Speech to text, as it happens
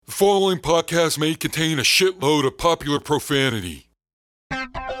following podcast may contain a shitload of popular profanity. Live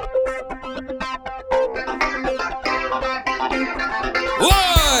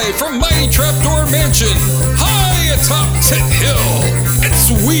from Mighty Trapdoor Mansion, high atop Tit Hill, it's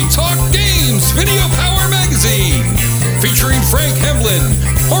We Talk Games Video Power Magazine, featuring Frank Hemlin,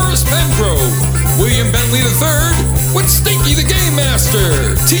 Horace Pengrove, William Bentley III, with Stinky the Game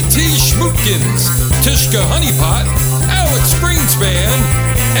Master, T.T. Schmoopkins, Tishka Honeypot, Alex Greenspan,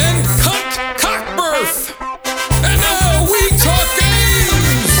 and Cunt Cockbirth. And now We Talk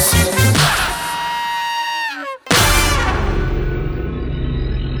Games!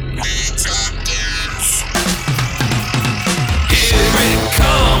 Here it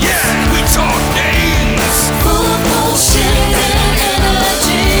comes! Yeah! We Talk Games! Full of bullshit and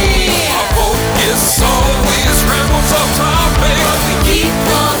energy. Our focus always rambles off topic, But we keep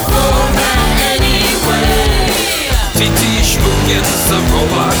the format anyway. T.T. Schmoopkins, the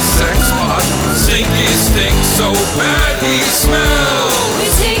robot sex bot. Stinky stinks so bad he smells. We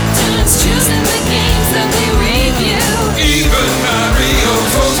take turns choosing the games that we review. Even Mario's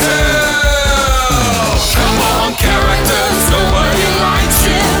Hotel. Come on, characters, nobody likes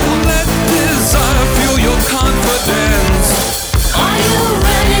you. Let desire fuel your confidence. Are you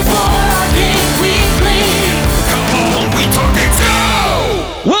ready for our Game Weekly? Come on, We Talk Games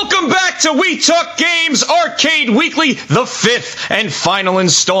now! Welcome back to We Talk Games Arcade Weekly, the fifth and final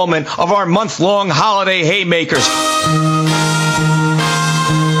installment of our month-long holiday haymakers.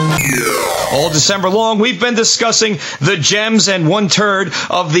 All December long, we've been discussing the gems and one turd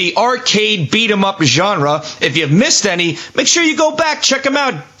of the arcade beat-em-up genre. If you've missed any, make sure you go back, check them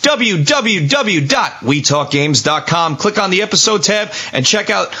out, www.wetalkgames.com. Click on the episode tab and check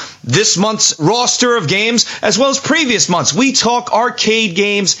out this month's roster of games, as well as previous months. We talk arcade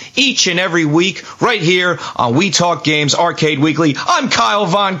games each and every week, right here on We Talk Games Arcade Weekly. I'm Kyle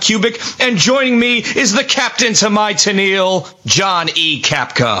Von Kubik, and joining me is the captain to my Tennille, John E.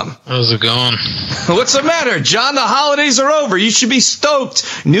 Capcom. How's it going? What's the matter, John? The holidays are over. You should be stoked.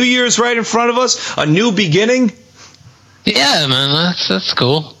 New Year's right in front of us. A new beginning. Yeah, man, that's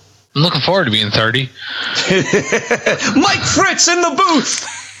cool. I'm looking forward to being 30. Mike Fritz in the booth.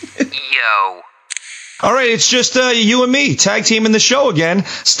 Yo. All right, it's just you and me, tag team in the show again.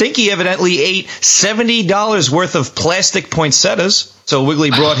 Stinky evidently ate $70 worth of plastic poinsettias, so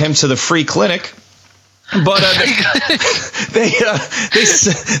Wiggly brought him to the free clinic. But they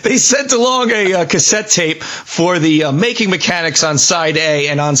sent along a cassette tape for the making mechanics on side A,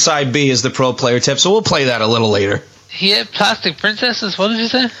 and on side B is the pro player tip, so we'll play that a little later. He had plastic princesses? What did you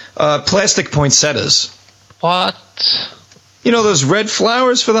say? Plastic poinsettias. What? You know those red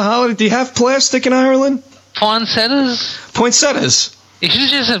flowers for the holiday? Do you have plastic in Ireland? Poinsettias? Poinsettias. You should have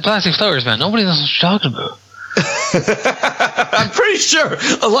just said plastic flowers, man. Nobody knows what you're talking about. I'm pretty sure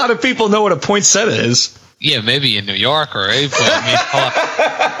a lot of people know what a poinsettia is. Yeah, maybe in New York or April.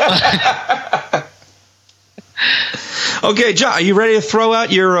 Okay, John, are you ready to throw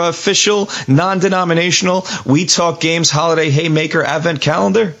out your official, non-denominational We Talk Games Holiday Haymaker Advent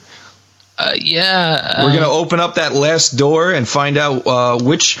Calendar? Yeah. We're going to open up that last door and find out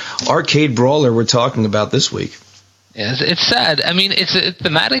which arcade brawler we're talking about this week. Yeah, it's sad. I mean, it's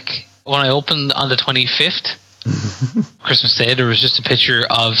thematic. When I opened on the 25th, Christmas Day, there was just a picture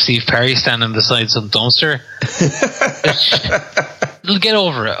of Steve Perry standing beside some dumpster. Get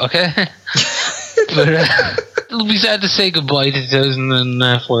over it, okay? But it'll be sad to say goodbye to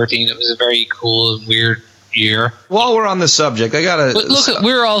 2014. It was a very cool and weird year. While we're on the subject, I gotta... But look,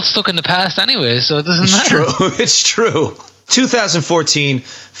 we're all stuck in the past anyway, so it doesn't matter. It's true. 2014,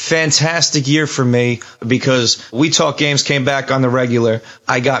 fantastic year for me because We Talk Games came back on the regular.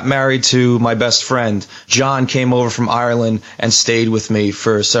 I got married to my best friend. John came over from Ireland and stayed with me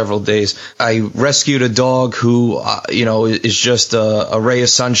for several days. I rescued a dog who, is just a ray of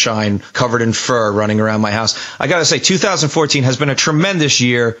sunshine covered in fur running around my house. I gotta say, 2014 has been a tremendous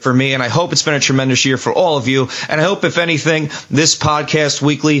year for me, and I hope it's been a tremendous year for all of you. And I hope, if anything, this podcast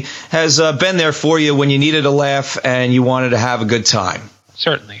weekly has been there for you when you needed a laugh and you wanted to have a good time.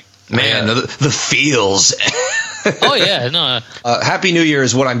 Certainly. Man, the feels. Oh, yeah, no. Happy New Year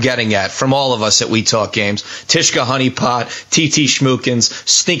is what I'm getting at from all of us at We Talk Games. Tishka Honeypot, T.T. Schmookins,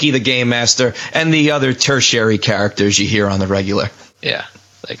 Stinky the Game Master, and the other tertiary characters you hear on the regular. Yeah,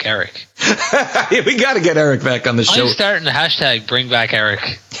 like Eric. Yeah, we got to get Eric back on the show. I'm starting the hashtag Bring Back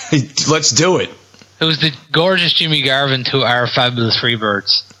Eric. Let's do it. It was the gorgeous Jimmy Garvin to our fabulous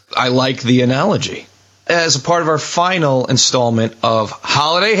Freebirds. I like the analogy. As a part of our final installment of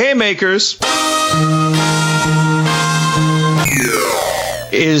Holiday Haymakers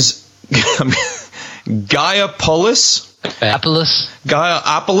is Gaia Polis. Gaiapolis.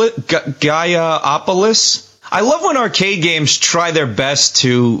 Gaiapolis. I love when arcade games try their best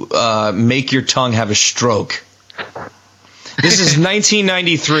to make your tongue have a stroke. This is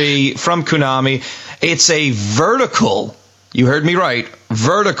 1993 from Konami. It's a vertical, you heard me right,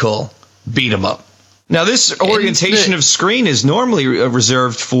 vertical beat 'em up. Now, this orientation of screen is normally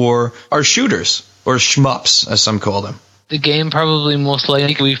reserved for our shooters, or shmups, as some call them. The game probably most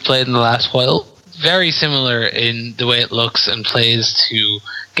likely we've played in the last while. Very similar in the way it looks and plays to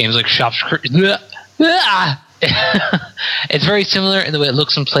games like It's very similar in the way it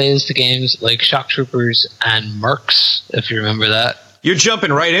looks and plays to games like Shock Troopers and Mercs, if you remember that. You're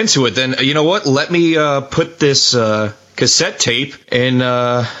jumping right into it. Then, you know what? Let me put this cassette tape in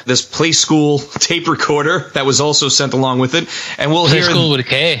this Play School tape recorder that was also sent along with it. And we'll Play hear... School with a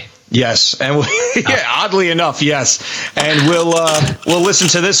K. Yes. And yeah, oddly enough, yes. And we'll listen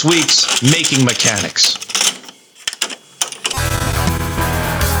to this week's Making Mechanics.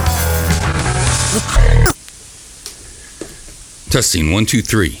 Testing 1, 2,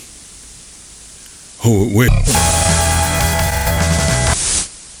 3. Oh, wait.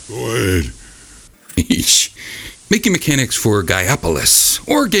 Go ahead. Making Mechanics for Gaiapolis,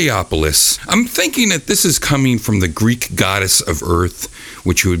 or Gaiapolis. I'm thinking that this is coming from the Greek goddess of Earth,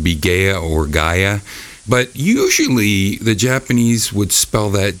 which would be Gaia or Gaia. But usually the Japanese would spell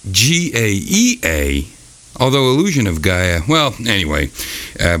that G-A-E-A, although Illusion of Gaia, well, anyway.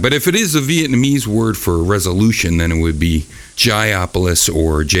 But if it is a Vietnamese word for resolution, then it would be Gaiapolis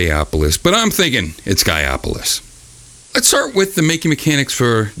or Jayopolis. But I'm thinking it's Gaiapolis. Let's start with the Making Mechanics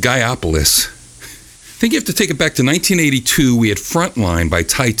for Gaiapolis. I think you have to take it back to 1982. We had Frontline by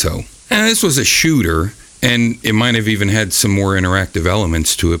Taito. And this was a shooter, and it might have even had some more interactive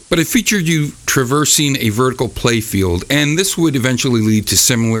elements to it, but it featured you traversing a vertical playfield, and this would eventually lead to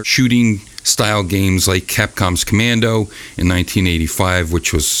similar shooting-style games like Capcom's Commando in 1985,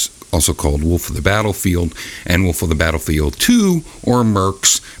 which was also called Wolf of the Battlefield, and Wolf of the Battlefield 2, or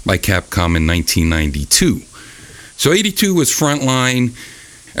Mercs, by Capcom in 1992. So 82 was Frontline.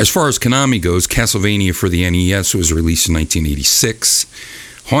 As far as Konami goes, Castlevania for the NES was released in 1986.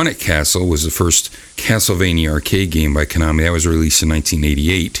 Haunted Castle was the first Castlevania arcade game by Konami. That was released in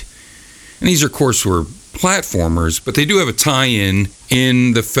 1988. And these, of course, were platformers, but they do have a tie-in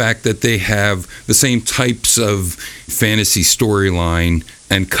in the fact that they have the same types of fantasy storyline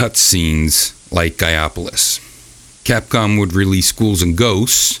and cutscenes like Gaiapolis. Capcom would release Ghouls and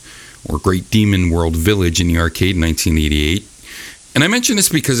Ghosts, or Great Demon World Village, in the arcade in 1988. And I mention this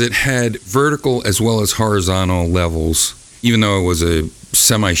because it had vertical as well as horizontal levels, even though it was a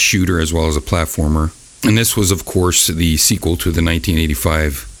semi-shooter as well as a platformer. And this was, of course, the sequel to the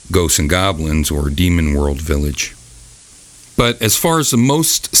 1985 Ghosts and Goblins, or Demon World Village. But as far as the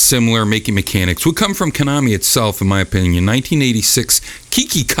most similar making mechanics would come from Konami itself, in my opinion. 1986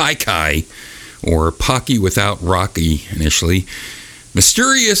 Kiki Kai Kai, or Pocky without Rocky initially.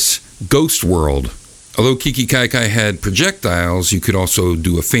 Mysterious Ghost World. Although Kiki Kai Kai had projectiles, you could also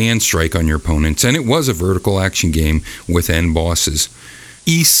do a fan strike on your opponents, and it was a vertical action game with end bosses.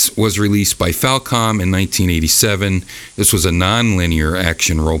 Ys was released by Falcom in 1987. This was a non-linear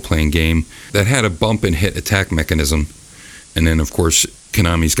action role-playing game that had a bump-and-hit attack mechanism. And then, of course,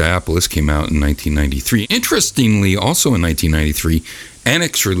 Konami's Gaiapolis came out in 1993. Interestingly, also in 1993,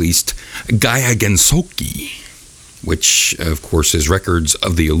 Annex released Gaia Gensoki, which, of course, is records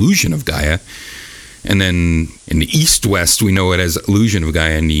of the illusion of Gaia. And then in the East-West, we know it as Illusion of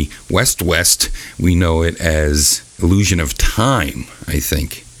Gaia. In the West-West, we know it as Illusion of Time, I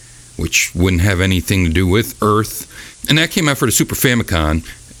think, which wouldn't have anything to do with Earth. And that came out for the Super Famicom,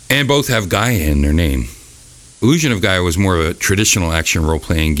 and both have Gaia in their name. Illusion of Gaia was more of a traditional action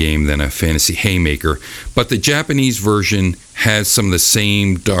role-playing game than a fantasy haymaker, but the Japanese version has some of the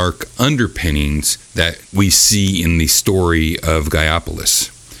same dark underpinnings that we see in the story of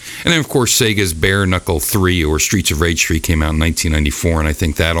Gaiapolis. And then, of course, Sega's Bare Knuckle 3, or Streets of Rage 3, came out in 1994, and I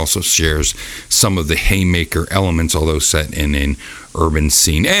think that also shares some of the haymaker elements, although set in an urban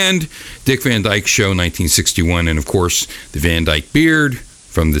scene. And Dick Van Dyke Show, 1961, and, of course, the Van Dyke beard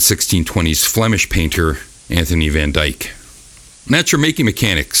from the 1620s Flemish painter Anthony Van Dyke. And that's your Making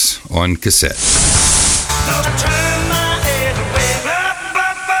Mechanics on cassette.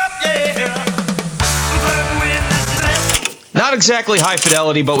 Not exactly high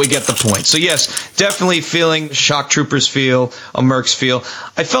fidelity, but we get the point. So yes, definitely feeling Shock Troopers feel, a Mercs feel.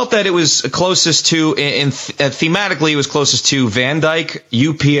 I felt that it was closest to, thematically, it was closest to Van Dyke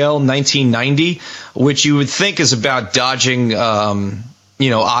UPL 1990, which you would think is about dodging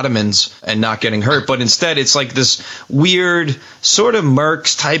Ottomans and not getting hurt, but instead it's like this weird sort of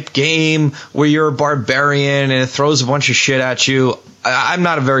Mercs type game where you're a barbarian and it throws a bunch of shit at you. I'm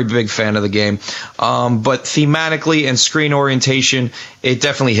not a very big fan of the game, but thematically and screen orientation, it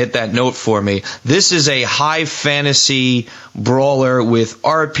definitely hit that note for me. This is a high fantasy brawler with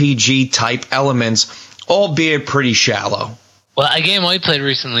RPG type elements, albeit pretty shallow. Well, a game I played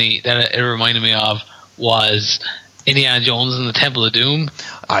recently that it reminded me of was Indiana Jones and the Temple of Doom.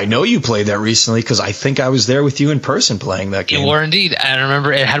 I know you played that recently because I think I was there with you in person playing that game. You were indeed. I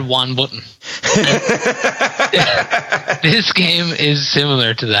remember it had one button. This game is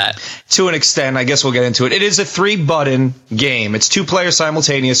similar to that. To an extent, I guess we'll get into it. It is a 3-button game. It's 2-player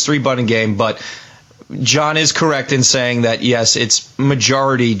simultaneous, 3-button game, but John is correct in saying that, yes, it's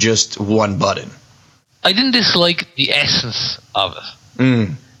majority just one button. I didn't dislike the essence of it.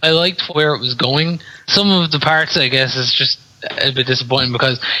 I liked where it was going. Some of the parts, I guess, is just a bit disappointing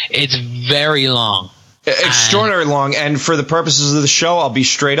because it's very long. Extraordinarily long, and for the purposes of the show, I'll be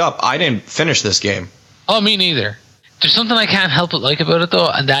straight up. I didn't finish this game. Oh, me neither. There's something I can't help but like about it, though,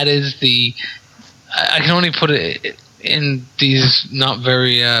 and that is I can only put it in these not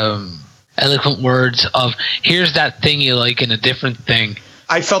very eloquent words of, here's that thing you like in a different thing.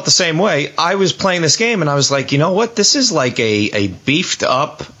 I felt the same way. I was playing this game, and I was like, you know what? This is like a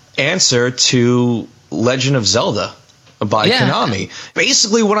beefed-up answer to Legend of Zelda by Konami.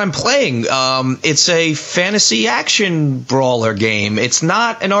 Basically what I'm playing, it's a fantasy action brawler game. It's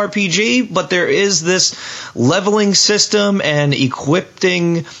not an RPG, but there is this leveling system and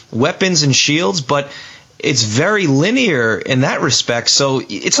equipping weapons and shields, but it's very linear in that respect, so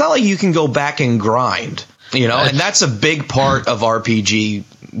it's not like you can go back and grind, and that's a big part of RPG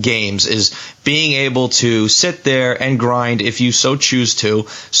games, is being able to sit there and grind if you so choose to,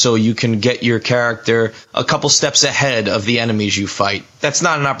 so you can get your character a couple steps ahead of the enemies you fight. That's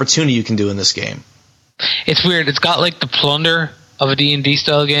not an opportunity you can do in this game. It's weird. It's got like the plunder of a D&D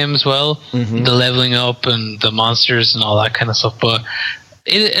style game as well, the leveling up and the monsters and all that kind of stuff, but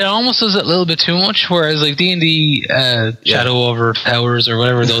it almost does it a little bit too much, whereas like D&D Shadow over Towers or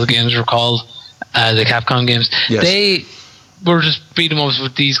whatever those games were called, the Capcom games, they were just beat 'em ups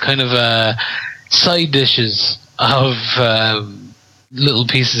with these kind of side dishes of little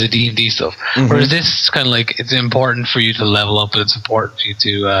pieces of D&D stuff. Whereas this is kind of like, it's important for you to level up, and it's important for you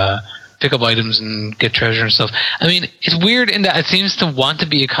to pick up items and get treasure and stuff. I mean, it's weird in that it seems to want to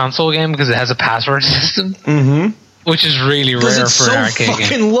be a console game because it has a password system, which is really rare for an arcade game. It's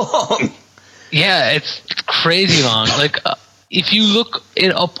so fucking long. Yeah, it's crazy long. Like, if you look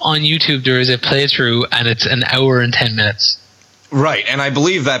it up on YouTube, there is a playthrough, and it's an hour and 10 minutes. Right, and I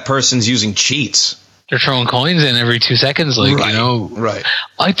believe that person's using cheats. They're throwing coins in every 2 seconds, Right.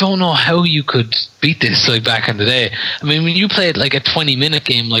 I don't know how you could beat this like back in the day. I mean, when you played like a 20-minute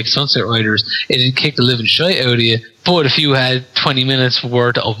game like Sunset Riders, it'd kick the living shit out of you. But if you had 20 minutes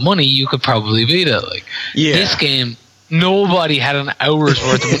worth of money, you could probably beat it. Like this game, nobody had an hour's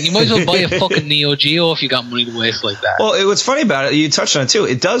worth of money. You might as well buy a fucking Neo Geo if you got money to waste like that. Well, what's funny about it, you touched on it too,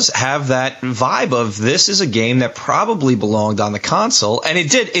 it does have that vibe of, this is a game that probably belonged on the console, and it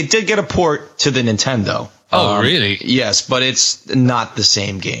did get a port to the Nintendo. Oh, really? Yes, but it's not the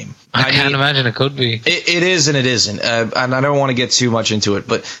same game. I can't imagine it could be. It is and it isn't. And I don't want to get too much into it,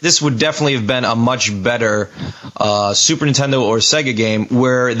 but this would definitely have been a much better Super Nintendo or Sega game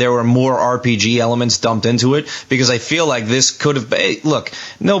where there were more RPG elements dumped into it, because I feel like this could have been... Look,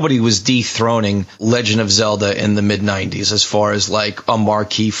 nobody was dethroning Legend of Zelda in the mid-90s as far as like a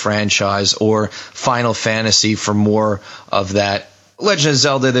marquee franchise, or Final Fantasy for more of that. Legend of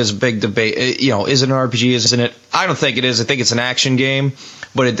Zelda, there's a big debate. Is it an RPG? Isn't it? I don't think it is. I think it's an action game,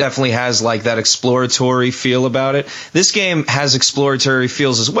 but it definitely has like that exploratory feel about it. This game has exploratory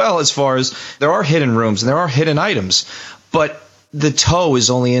feels as well, as far as there are hidden rooms and there are hidden items, but the toe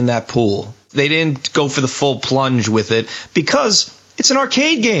is only in that pool. They didn't go for the full plunge with it because it's an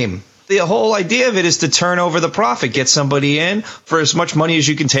arcade game. The whole idea of it is to turn over the profit, get somebody in for as much money as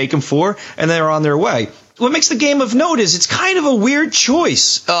you can take them for, and they're on their way. What makes the game of note is it's kind of a weird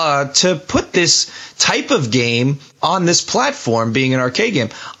choice to put this type of game on this platform, being an arcade game.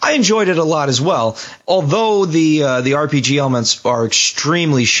 I enjoyed it a lot as well. Although the RPG elements are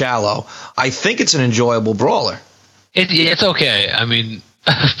extremely shallow, I think it's an enjoyable brawler. It's okay. I mean,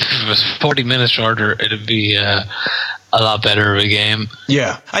 if it was 40 minutes shorter, it'd be a lot better of a game.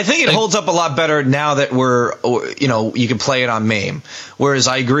 Yeah. I think it holds up a lot better now that you can play it on MAME. Whereas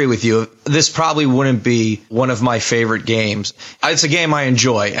I agree with you. this probably wouldn't be one of my favorite games. It's a game I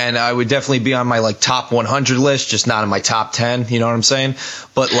enjoy, and I would definitely be on my like top 100 list, just not in my top 10. You know what I'm saying?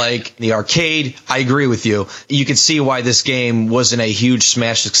 But like the arcade, I agree with you. You can see why this game wasn't a huge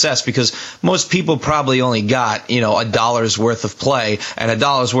smash success, because most people probably only got, you know, $1 worth of play, and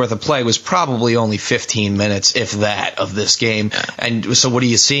 $1 worth of play was probably only 15 minutes, if that, of this game. And so what are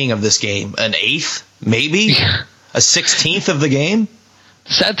you seeing of this game? An eighth, maybe? A 16th of the game?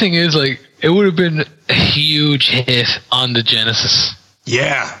 The sad thing is, like, it would have been a huge hit on the Genesis.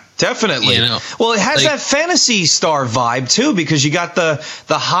 Yeah, definitely. You know, well, it has like, that Phantasy Star vibe too, because you got the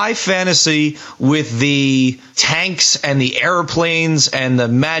high fantasy with the tanks and the airplanes and the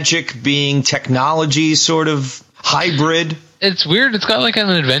magic being technology sort of hybrid. It's weird. It's got like an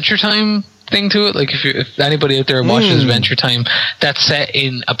Adventure Time thing to it. Like if anybody out there watches Adventure Time, that's set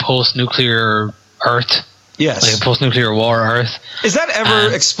in a post-nuclear Earth. Yes. Like a post-nuclear war Earth. Is that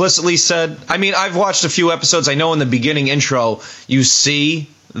ever explicitly said? I mean, I've watched a few episodes. I know in the beginning intro you see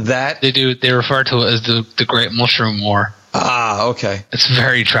that. They do. They refer to it as the Great Mushroom War. Ah, okay. It's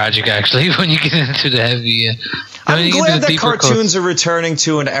very tragic, actually, when you get into the heavy... I'm glad that cartoons are returning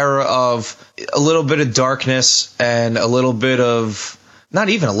to an era of a little bit of darkness and a little bit of... Not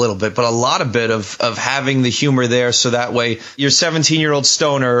even a little bit, but a lot of bit of having the humor there, so that way your 17-year-old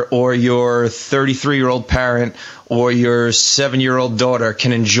stoner or your 33-year-old parent or your 7-year-old daughter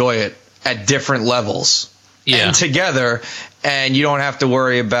can enjoy it at different levels and together, and you don't have to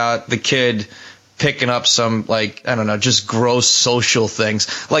worry about the kid picking up some, like, I don't know, just gross social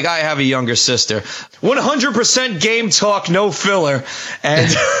things. Like, I have a younger sister. 100% game talk, no filler.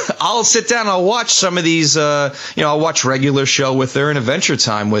 And I'll sit down and I'll watch some of these, I'll watch Regular Show with her and Adventure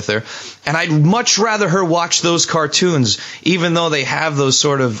Time with her. And I'd much rather her watch those cartoons, even though they have those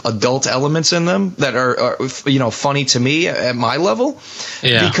sort of adult elements in them that are funny to me at my level.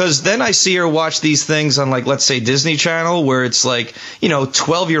 Yeah. Because then I see her watch these things on, like, let's say Disney Channel, where it's like,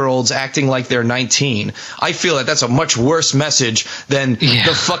 12-year-olds acting like they're 19. I feel that that's a much worse message than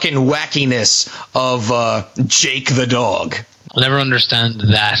the fucking wackiness of Jake the dog. I'll never understand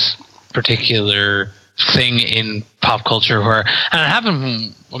that particular thing in pop culture and it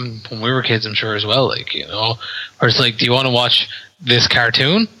happened when we were kids, I'm sure, as well, like, where it's like, do you want to watch this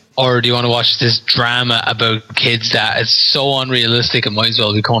cartoon or do you want to watch this drama about kids that is so unrealistic and might as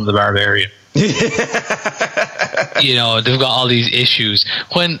well be Conan the Barbarian? They've got all these issues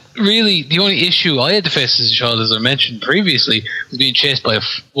when really the only issue I had to face as a child, as I mentioned previously, was being chased by a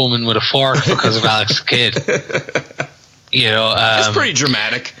woman with a fork because of Alex Kidd. It's pretty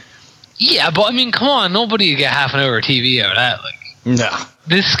dramatic. Yeah, but I mean, come on, nobody would get half an hour of TV out of that. Like, no.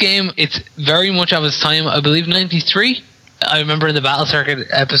 This game, it's very much of its time. I believe 93. I remember in the Battle Circuit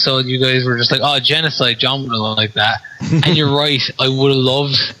episode, you guys were just like, "Oh, genocide, John would have liked that." And you're right. I would have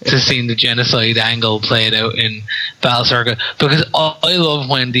loved to seen the genocide angle played out in Battle Circuit, because I love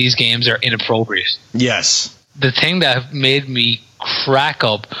when these games are inappropriate. Yes. The thing that made me crack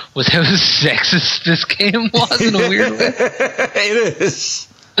up was how sexist this game was in a weird way. It is.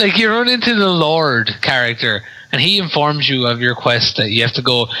 Like, you run into the Lord character, and he informs you of your quest that you have to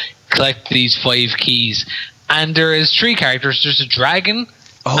go collect these 5 keys. And there is 3 characters. There's a dragon,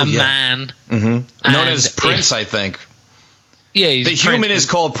 man. Mm-hmm. Known as Prince, I think. Yeah, he's the human is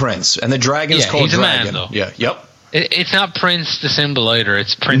called Prince, and the dragon is called he's Dragon. A man, though. Yeah, yep. It's not Prince the symbol either.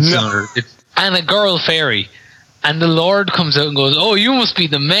 It's Prince and a girl fairy. And the Lord comes out and goes, "Oh, you must be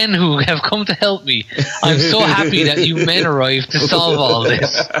the men who have come to help me. I'm so happy that you men arrived to solve all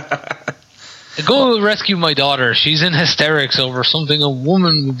this. Go rescue my daughter. She's in hysterics over something a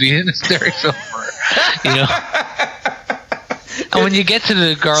woman would be in hysterics over." And when you get to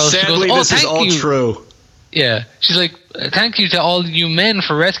the girl, sadly, she goes, this is all true. Yeah, she's like, "Thank you to all you men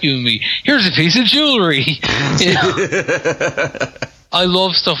for rescuing me. Here's a piece of jewelry." I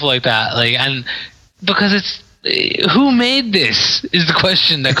love stuff like that, like, and because it's who made this is the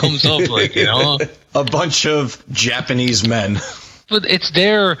question that comes up, like, a bunch of Japanese men, but it's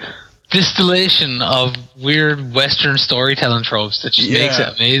their distillation of weird Western storytelling tropes that just makes it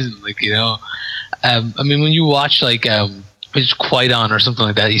amazing. Like, I mean, when you watch like it's Qui-Gon or something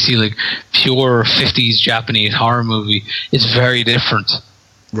like that, you see like pure 50s Japanese horror movie. It's very different,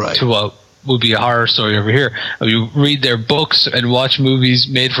 right, to what would be a horror story over here. You read their books and watch movies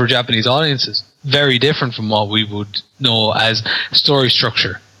made for Japanese audiences. Very different from what we would know as story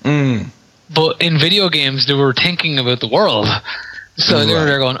structure. But in video games, they were thinking about the world. So they were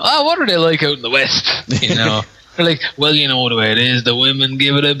there going, "Oh, what are they like out in the West?" They're like, "Well, you know the way it is. The women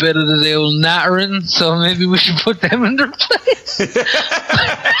give it a bit of the old nattering, so maybe we should put them in their place."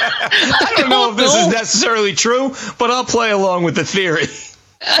 I don't know if this is necessarily true, but I'll play along with the theory.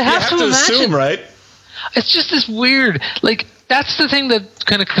 I have to imagine. Assume, right? It's just this weird, like, that's the thing that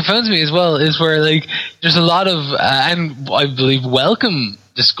kind of confounds me as well, is where, like, there's a lot of, and I believe welcome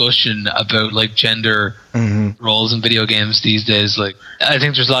discussion about, like, gender roles in video games these days. Like, I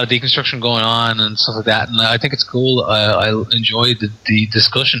think there's a lot of deconstruction going on and stuff like that, and I think it's cool. I enjoy the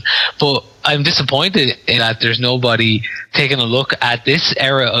discussion, but I'm disappointed in that there's nobody taking a look at this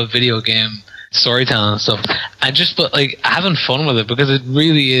era of video game storytelling and stuff, and just like having fun with it, because it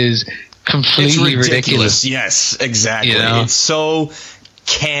really is completely ridiculous. Yes, exactly. You know? It's so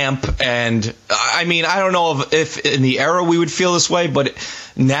camp, and I mean, I don't know if in the era we would feel this way, but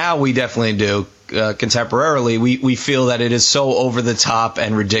now we definitely do. Contemporarily, we feel that it is so over the top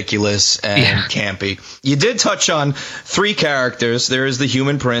and ridiculous and campy. You did touch on 3 characters. There is the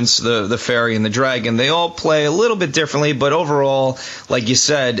human prince, the fairy, and the dragon. They all play a little bit differently, but overall, like you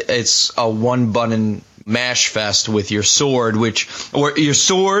said, it's a one-button mash fest with your sword,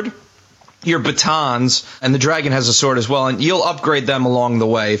 your batons, and the dragon has a sword as well, and you'll upgrade them along the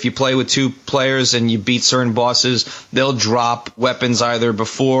way. If you play with 2 players and you beat certain bosses, they'll drop weapons either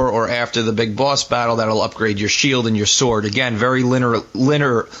before or after the big boss battle that'll upgrade your shield and your sword. Again, very linearly.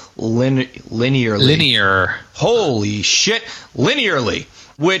 Holy shit, linearly.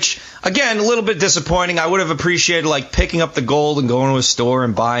 Which, again, a little bit disappointing. I would have appreciated, like, picking up the gold and going to a store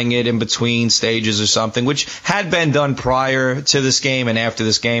and buying it in between stages or something, which had been done prior to this game and after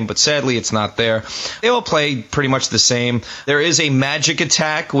this game, but sadly it's not there. They all play pretty much the same. There is a magic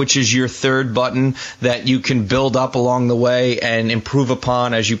attack, which is your 3rd button that you can build up along the way and improve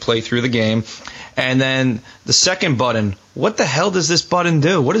upon as you play through the game. And then the 2nd button, what the hell does this button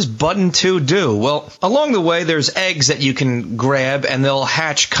do? What does button 2 do? Well, along the way, there's eggs that you can grab, and they'll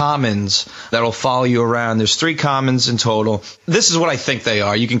hatch commons that'll follow you around. There's 3 commons in total. This is what I think they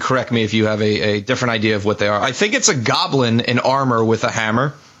are. You can correct me if you have a different idea of what they are. I think it's a goblin in armor with a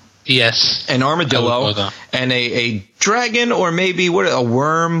hammer. Yes. An armadillo. And a dragon, or maybe a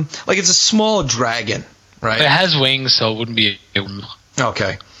worm. Like, it's a small dragon, right? It has wings, so it wouldn't be a worm.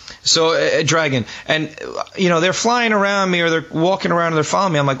 Okay. So a dragon, and they're flying around me, or they're walking around and they're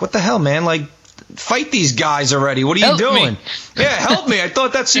following me. I'm like, what the hell, man? Like, fight these guys already. What are you doing? Yeah, help me. I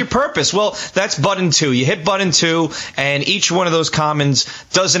thought that's your purpose. Well, that's button 2. You hit button 2, and each one of those commons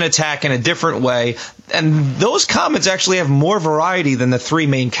does an attack in a different way. And those commons actually have more variety than the 3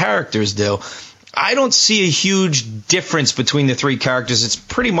 main characters do. I don't see a huge difference between the 3 characters. It's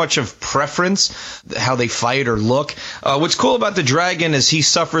pretty much of preference, how they fight or look. What's cool about the dragon is he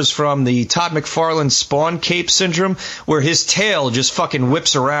suffers from the Todd McFarlane Spawn Cape syndrome, where his tail just fucking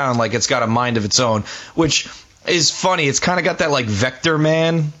whips around like it's got a mind of its own, which is funny. It's kind of got that, like, Vector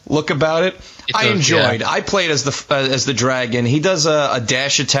Man look about it. I enjoyed. Yeah. I played as the dragon. He does a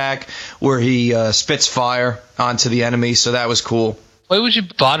dash attack where he spits fire onto the enemy, so that was cool. Why would you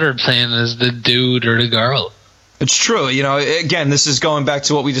bother playing as the dude or the girl? It's true. Again, this is going back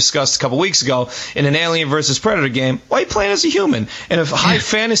to what we discussed a couple weeks ago. In an Alien vs. Predator game, why are you playing as a human? In a high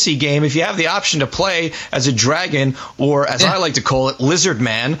fantasy game, if you have the option to play as a dragon, or as I like to call it, Lizard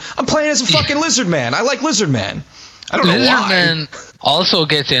Man, I'm playing as a fucking Lizard Man. I like Lizard Man. I don't know why. Lizard Man also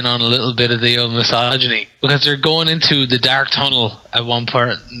gets in on a little bit of the misogyny, because they're going into the dark tunnel at one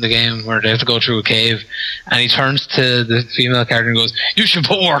part in the game where they have to go through a cave, and he turns to the female character and goes, "You should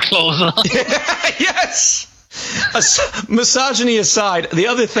put more clothes on." Yes! Misogyny aside, the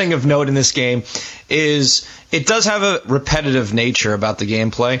other thing of note in this game is it does have a repetitive nature about the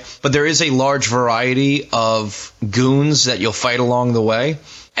gameplay, but there is a large variety of goons that you'll fight along the way.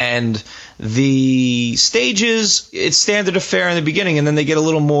 And the stages, it's standard affair in the beginning, and then they get a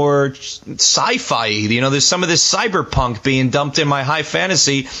little more sci-fi. There's some of this cyberpunk being dumped in my high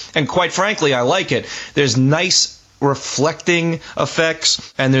fantasy, and quite frankly, I like it. There's nice reflecting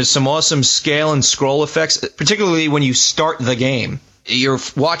effects, and there's some awesome scale and scroll effects, particularly when you start the game. You're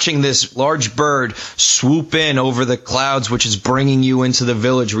watching this large bird swoop in over the clouds, which is bringing you into the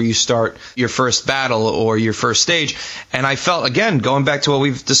village where you start your first battle or your first stage. And I felt, again, going back to what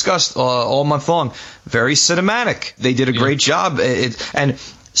we've discussed all month long, very cinematic. They did a great job. And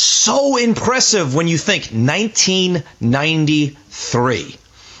so impressive when you think 1993.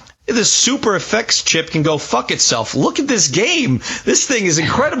 The super effects chip can go fuck itself. Look at this game. This thing is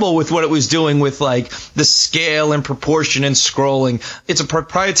incredible with what it was doing with, like, the scale and proportion and scrolling. It's a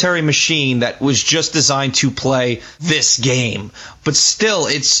proprietary machine that was just designed to play this game. But still,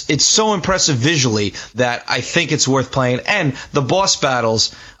 it's so impressive visually that I think it's worth playing. And the boss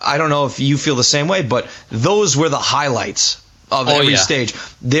battles, I don't know if you feel the same way, but those were the highlights of every stage.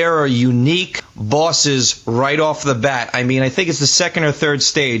 There are unique bosses right off the bat. I mean, I think it's the second or third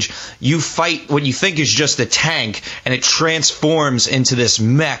stage. You fight what you think is just a tank, and it transforms into this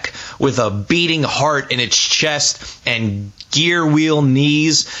mech with a beating heart in its chest and gear wheel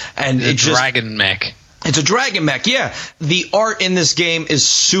knees, and it's a dragon mech. It's a dragon mech, yeah. The art in this game is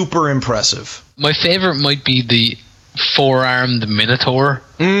super impressive. My favorite might be the four-armed Minotaur.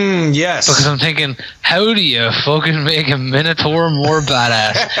 Yes. Because I'm thinking, how do you fucking make a Minotaur more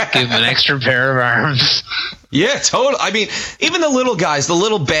badass? Give him an extra pair of arms. Yeah, totally. I mean, even the little guys, the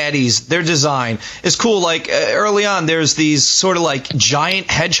little baddies, their design is cool. Like, early on, there's these sort of like giant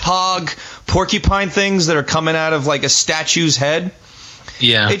hedgehog porcupine things that are coming out of like a statue's head.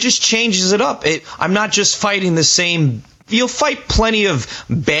 Yeah. It just changes it up. I'm not just fighting the same... You'll fight plenty of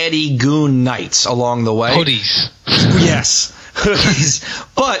baddie goon knights along the way. Hoodies. Yes, hoodies.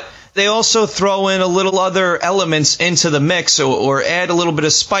 But they also throw in a little other elements into the mix or add a little bit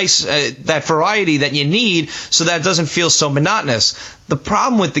of spice, that variety that you need so that it doesn't feel so monotonous. The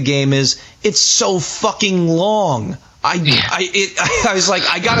problem with the game is it's so fucking long. I was like,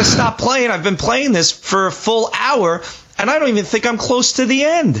 I gotta stop playing. I've been playing this for a full hour, and I don't even think I'm close to the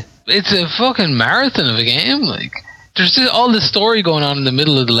end. It's a fucking marathon of a game, like... There's just all this story going on in the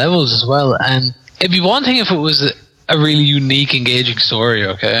middle of the levels as well, and it'd be one thing if it was a really unique, engaging story,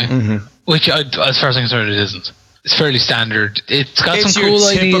 okay? Mm-hmm. Which, as far as I'm concerned, it isn't. It's fairly standard. It's got some cool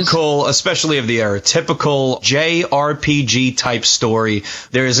ideas. Typical, especially of the era, typical JRPG type story.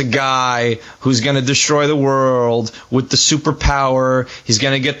 There is a guy who's going to destroy the world with the superpower. He's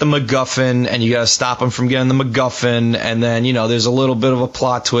going to get the MacGuffin, and you got to stop him from getting the MacGuffin. And then, there's a little bit of a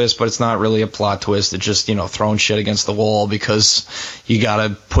plot twist, but it's not really a plot twist. It's just, throwing shit against the wall because you got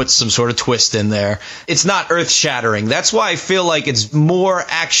to put some sort of twist in there. It's not earth-shattering. That's why I feel like it's more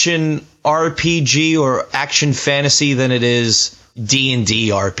action RPG or action fantasy than it is D&D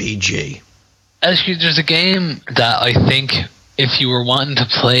RPG. Actually, there's a game that I think if you were wanting to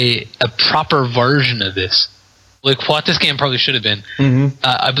play a proper version of this, like what this game probably should have been,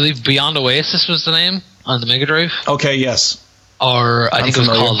 I believe Beyond Oasis was the name on the Mega Drive. Okay, yes. Or I think it was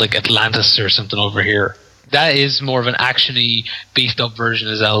called like Atlantis or something over here. That is more of an action-y, beefed-up version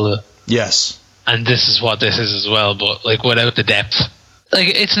of Zelda. Yes. And this is what this is as well, but like without the depth. Like,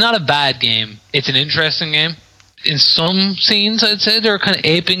 it's not a bad game. It's an interesting game. In some scenes, I'd say they're kind of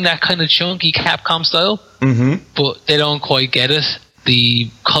aping that kind of chunky Capcom style, but they don't quite get it. The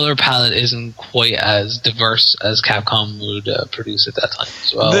color palette isn't quite as diverse as Capcom would produce at that time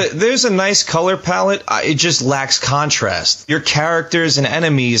as well. There's a nice color palette. It just lacks contrast. Your characters and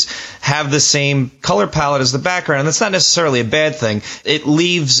enemies have the same color palette as the background, and that's not necessarily a bad thing. It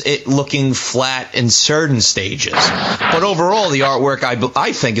leaves it looking flat in certain stages. But overall, the artwork,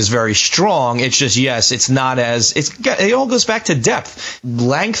 I think, is very strong. It's just, yes, it's not as... It all goes back to depth.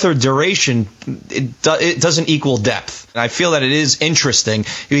 Length or duration, it doesn't equal depth. And I feel that it is interesting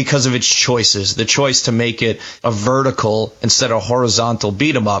because of its choices. The choice to make it a vertical instead of horizontal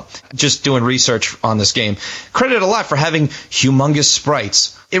beat 'em up. Just doing research on this game. Credit a lot for having humongous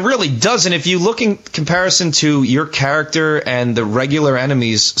sprites. It really doesn't. If you look in comparison to your character and the regular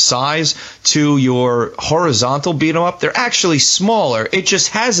enemy's size to your horizontal beat 'em up, they're actually smaller. It just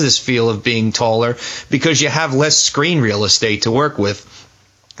has this feel of being taller because you have less screen real estate to work with.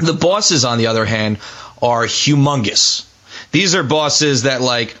 The bosses, on the other hand, are humongous. These are bosses that,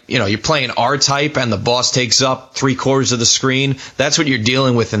 like, you're playing R-Type and the boss takes up 3/4 of the screen. That's what you're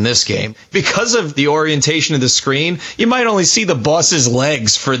dealing with in this game. Because of the orientation of the screen, you might only see the boss's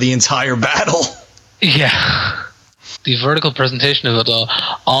legs for the entire battle. Yeah. The vertical presentation of it all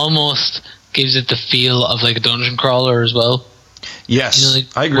almost gives it the feel of like a dungeon crawler as well. Yes,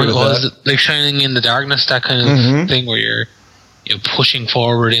 I agree with that. Like Shining in the Darkness, that kind of thing where you're pushing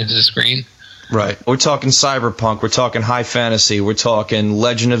forward into the screen. Right. We're talking cyberpunk. We're talking high fantasy. We're talking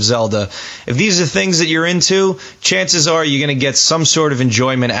Legend of Zelda. If these are things that you're into, chances are you're going to get some sort of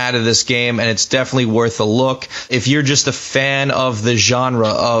enjoyment out of this game, and it's definitely worth a look. If you're just a fan of the genre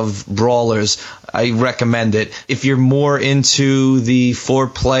of brawlers, I recommend it. If you're more into the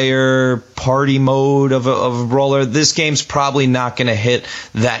 4-player party mode of a brawler, this game's probably not going to hit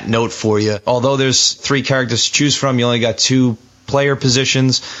that note for you. Although there's 3 characters to choose from, you only got 2 player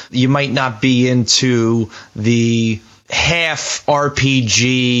positions. You might not be into the half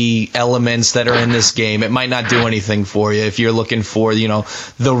RPG elements that are in this game. It might not do anything for you if you're looking for,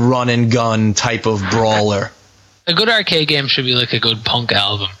 the run and gun type of brawler. A good arcade game should be like a good punk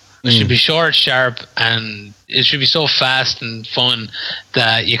album. It should be short, sharp, and it should be so fast and fun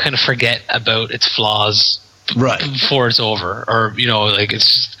that you kind of forget about its flaws before it's over. Or, it's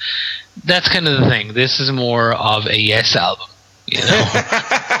just, that's kind of the thing. This is more of a Yes album. You know?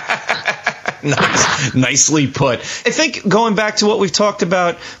 Nicely put. I think going back to what we've talked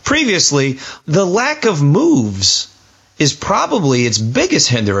about previously, the lack of moves is probably its biggest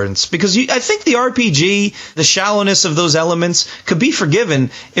hindrance, because I think the RPG, the shallowness of those elements, could be forgiven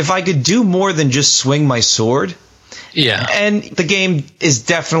if I could do more than just swing my sword. Yeah. And the game is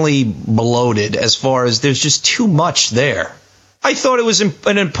definitely bloated as far as there's just too much there. I thought it was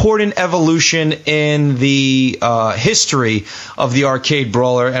an important evolution in the history of the arcade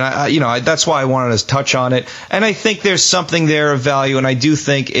brawler, and that's why I wanted to touch on it. And I think there's something there of value, and I do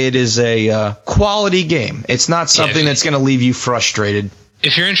think it is a quality game. It's not something that's going to leave you frustrated.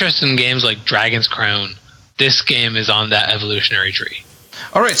 If you're interested in games like Dragon's Crown, this game is on that evolutionary tree.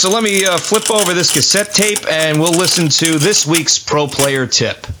 All right, so let me flip over this cassette tape, and we'll listen to this week's Pro Player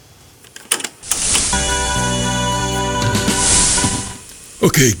Tip.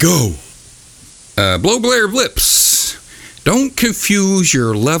 Okay, go. Blow Blair Blips. Don't confuse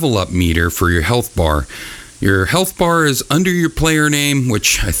your level up meter for your health bar. Your health bar is under your player name,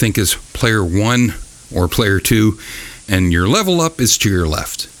 which I think is player 1 or player 2, and your level up is to your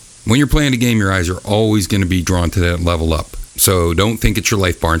left. When you're playing a game, your eyes are always going to be drawn to that level up. So don't think it's your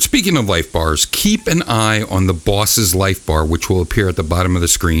life bar. And speaking of life bars, keep an eye on the boss's life bar, which will appear at the bottom of the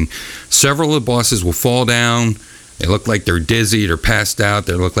screen. Several of the bosses will fall down. They look like they're dizzy, they're passed out,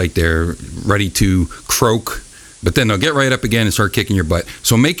 they look like they're ready to croak, but then they'll get right up again and start kicking your butt.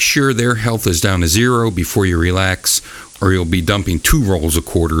 So make sure their health is down to 0 before you relax, or you'll be dumping 2 rolls of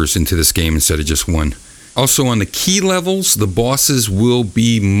quarters into this game instead of just 1. Also on the key levels, the bosses will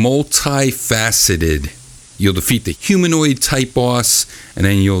be multifaceted. You'll defeat the humanoid type boss, and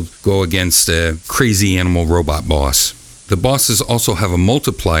then you'll go against a crazy animal robot boss. The bosses also have a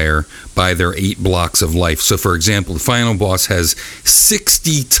multiplier by their 8 blocks of life. So, for example, the final boss has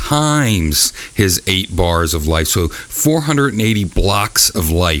 60 times his 8 bars of life, so 480 blocks of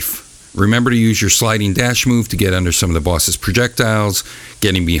life. Remember to use your sliding dash move to get under some of the boss's projectiles.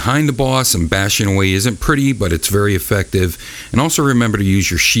 Getting behind the boss and bashing away isn't pretty, but it's very effective. And also remember to use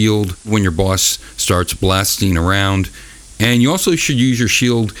your shield when your boss starts blasting around. And you also should use your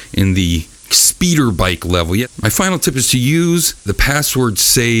shield in the speeder bike level. My final tip is to use the password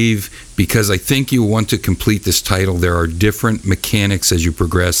save, because I think you'll want to complete this title. There are different mechanics as you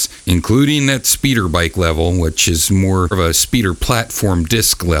progress, including that speeder bike level, which is more of a speeder platform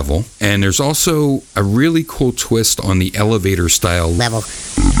disc level. And there's also a really cool twist on the elevator style level.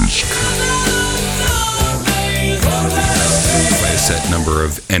 Set number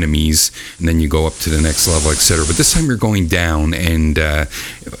of enemies, and then you go up to the next level, etc. But this time you're going down, and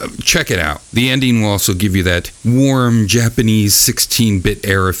check it out. The ending will also give you that warm Japanese 16-bit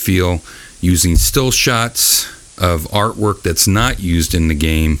era feel, using still shots of artwork that's not used in the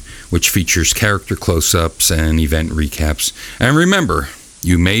game, which features character close-ups and event recaps. And remember,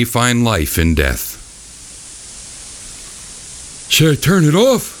 you may find life in death. Should I turn it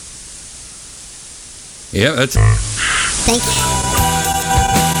off? Yeah, that's... Thank you.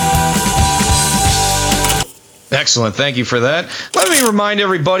 Excellent. Thank you for that. Let me remind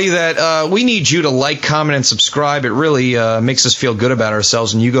everybody that we need you to like, comment, and subscribe. It really makes us feel good about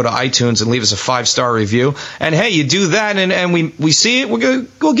ourselves. And you go to iTunes and leave us a 5-star review. And hey, you do that and we see it,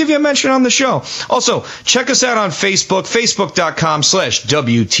 we'll give you a mention on the show. Also, check us out on Facebook,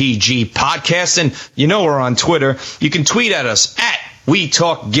 facebook.com/WTG Podcast. And you know we're on Twitter. You can tweet at us at We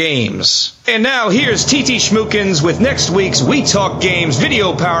Talk Games. And now here's TT Schmookins with next week's We Talk Games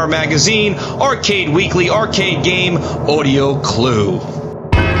Video Power Magazine Arcade Weekly Arcade Game Audio Clue.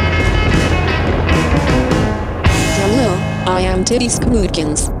 Hello, I am TT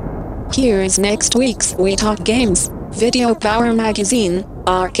Schmookins. Here is next week's We Talk Games Video Power Magazine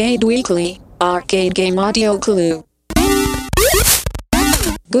Arcade Weekly Arcade Game Audio Clue.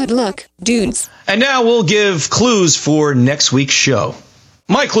 Good luck, dudes. And now we'll give clues for next week's show.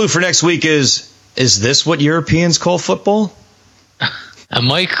 My clue for next week is this what Europeans call football? And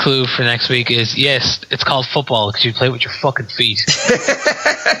my clue for next week is, yes, it's called football because you play with your fucking feet.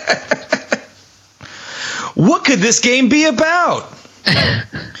 What could this game be about?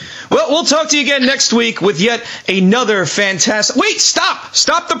 Well, we'll talk to you again next week with yet another fantastic... Wait, stop!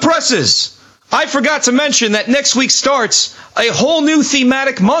 Stop the presses! I forgot to mention that next week starts a whole new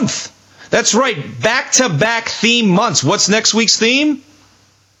thematic month. That's right, back-to-back theme months. What's next week's theme?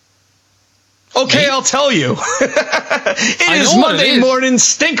 Okay, I'll tell you. It is Monday morning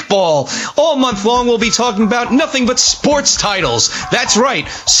stink ball. All month long, we'll be talking about nothing but sports titles. That's right,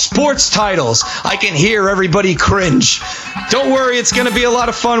 sports titles. I can hear everybody cringe. Don't worry, it's going to be a lot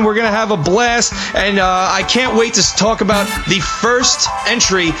of fun. We're going to have a blast, and I can't wait to talk about the first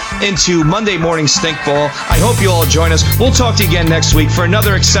entry into Monday morning stink ball. I hope you all join us. We'll talk to you again next week for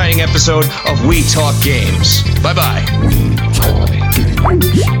another exciting episode of We Talk Games. Bye-bye.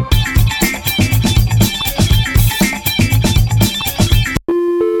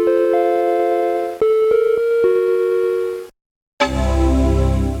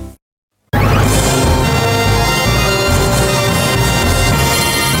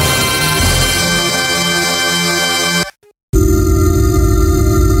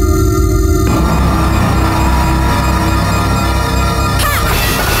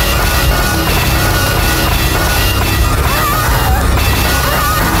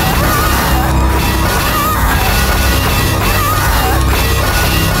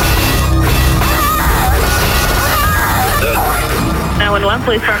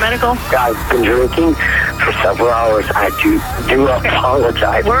 Police paramedical. I've been drinking for several hours. I do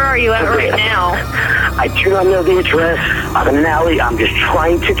apologize. Where are you at right now? I do not know the address. I'm in an alley. I'm just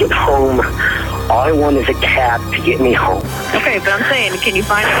trying to get home. All I want is a cab to get me home. Okay, but I'm saying, can you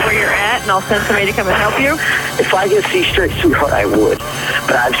find out where you're at, and I'll send somebody to come and help you? If I could see straight, sweetheart, I would.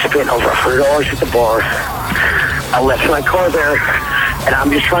 But I've spent over $100 at the bar. I left my car there, and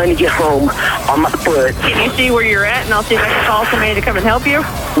I'm just trying to get home on my foot. Can you see where you're at, and I'll see if I can call somebody to come and help you?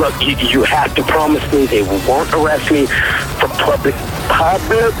 Look, you have to promise me they won't arrest me for public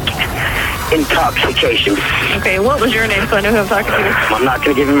intoxication. Okay, what was your name so I know who I'm talking to? I'm not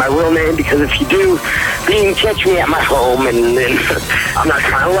going to give you my real name because if you do, then you can catch me at my home, and then I'm not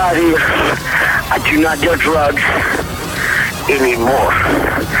trying to lie to you. I do not do drugs anymore.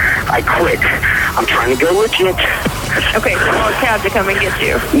 I quit. I'm trying to go legit. Okay, so call a cab to come and get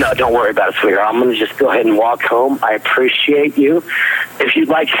you. No, don't worry about it, sweetheart. I'm going to just go ahead and walk home. I appreciate you. If you'd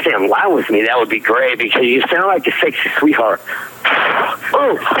like to stay in line with me, that would be great because you sound like a sexy sweetheart.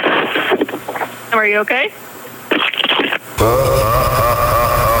 Oh. Are you okay?